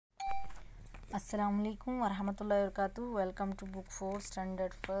Assalamualaikum warahmatullahi wabarakatuh. Welcome to book 4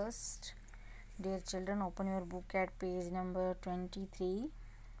 standard first. Dear children, open your book at page number 23.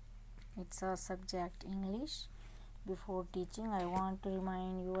 It's a subject English. Before teaching, I want to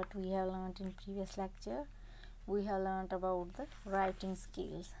remind you what we have learned in previous lecture. We have learned about the writing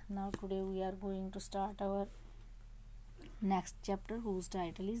skills. Now today we are going to start our next chapter, whose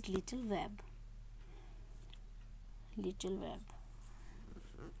title is Little Web. Little Web.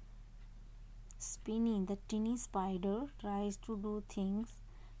 Spinny, the tiny spider, tries to do things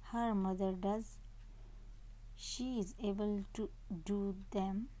her mother does. She is able to do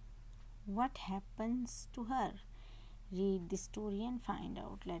them. What happens to her? Read the story and find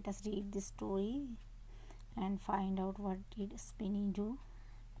out. Let us read the story and find out what did Spinny do.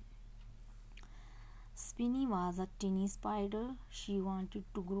 Spinny was a tiny spider. She wanted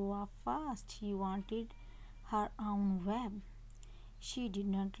to grow up fast. She wanted her own web. She did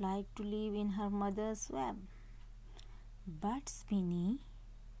not like to live in her mother's web. But Spinny,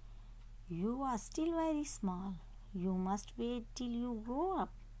 you are still very small. You must wait till you grow up,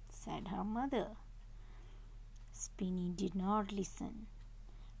 said her mother. Spinny did not listen.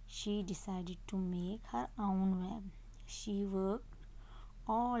 She decided to make her own web. She worked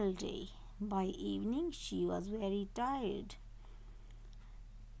all day. By evening, she was very tired.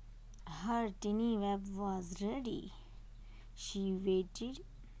 Her tiny web was ready. She waited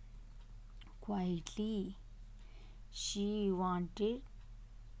quietly. She wanted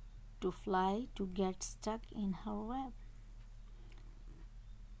to fly to get stuck in her web.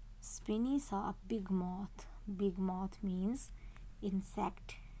 Spinny saw a big moth. Big moth means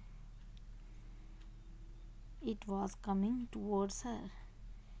insect. It was coming towards her.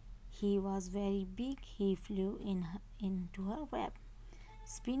 He was very big. He flew into her web.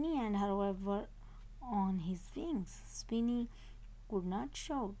 Spinny and her web were on his wings. Spinny could not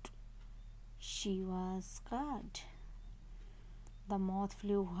shout. She was scared. The moth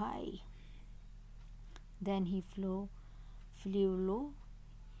flew high. Then he flew low.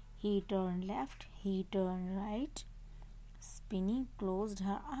 He turned left. He turned right. Spinny closed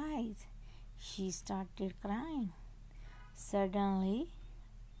her eyes. She started crying. Suddenly,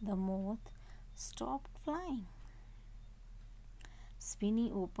 the moth stopped flying.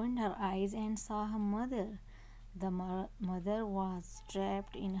 Spinny opened her eyes and saw her mother. The mother was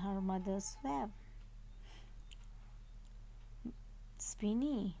trapped in her mother's web.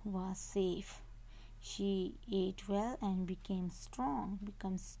 Spinny was safe. She ate well and became strong.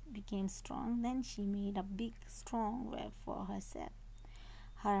 Then she made a big, strong web for herself.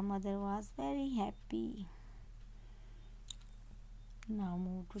 Her mother was very happy. Now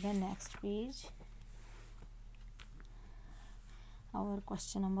move to the next page. Our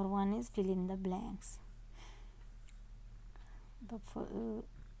question number 1 is fill in the blanks. The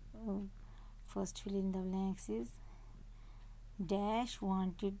first fill in the blanks is Dash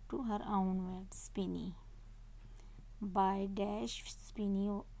wanted to her own web. Spinny. By Dash,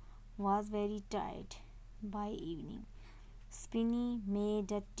 Spinny was very tired. By evening, Spinny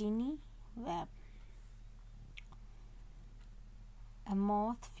made a tiny web. A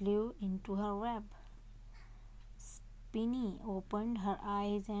moth flew into her web. Spinny opened her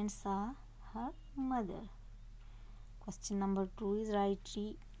eyes and saw her mother. Question number 2 is write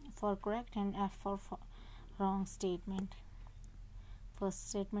T for correct and F for wrong statement. First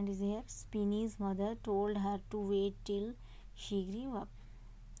statement is here. Spinny's mother told her to wait till she grew up.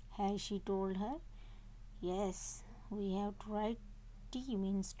 Has she told her? Yes. We have to write T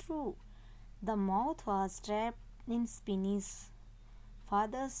means true. The moth was trapped in Spinny's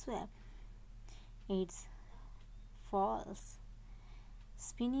father's web. It's false.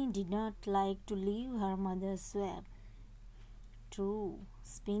 Spinny did not like to leave her mother's web. True.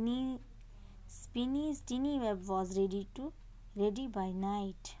 Spinny's tiny web was ready by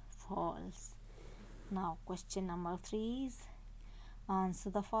night. False. Now question number 3 is answer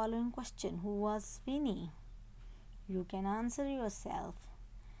the following question. Who was Spinny? You can answer yourself.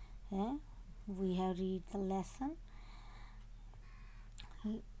 We have read the lesson.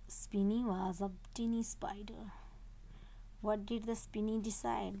 Spinny was a tiny spider. What did the Spinny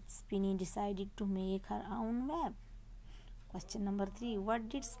decide? Spinny decided to make her own web. Question number 3. What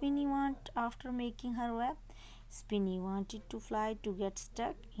did Spinny want after making her web? Spinny wanted to fly to get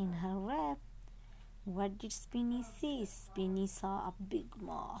stuck in her web. What did Spinny see? Spinny saw a big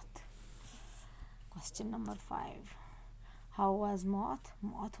moth. Question number 5. How was moth?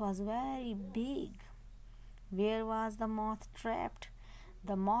 Moth was very big. Where was the moth trapped?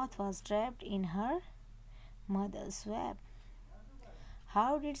 The moth was trapped in her mother's web.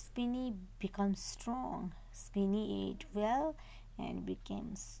 How did Spinny become strong? Spinny ate well and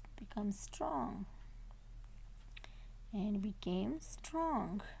become strong and became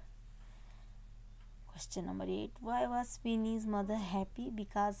strong. Question number 8. Why was Winnie's mother happy?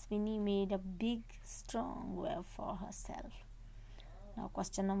 Because Winnie made a big strong web for herself. Now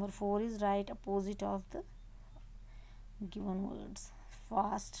question number 4 is write opposite of the given words.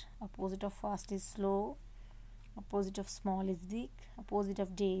 Fast, opposite of fast is slow. Opposite of small is big. Opposite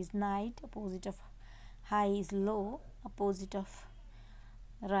of day is night. Opposite of high is low. Opposite of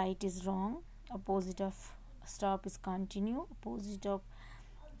right is wrong. Opposite of stop is continue. Opposite of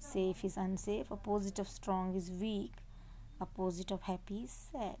safe is unsafe. Opposite of strong is weak. Opposite of happy is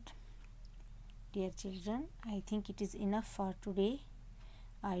sad. Dear children, I think it is enough for today.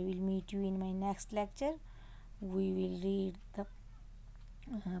 I will meet you in my next lecture. We will read the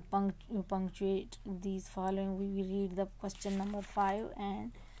punctuate these following. We will read the question number 5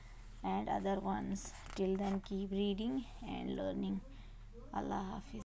 and other ones. Till then, keep reading and learning. Allah Hafiz.